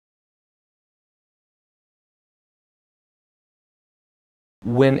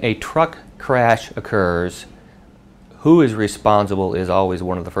When a truck crash occurs, who is responsible is always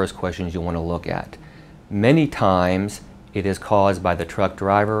one of the first questions you want to look at. Many times it is caused by the truck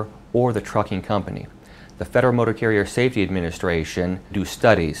driver or the trucking company. The Federal Motor Carrier Safety Administration do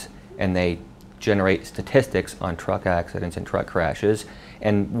studies and they generate statistics on truck accidents and truck crashes,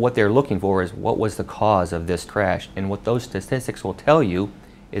 and what they're looking for is what was the cause of this crash. And what those statistics will tell you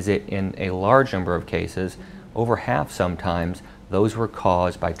is that in a large number of cases, over half sometimes, those were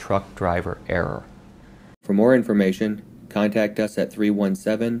caused by truck driver error. For more information, contact us at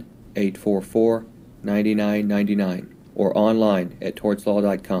 317-844-9999 or online at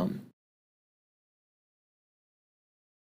tortslaw.com.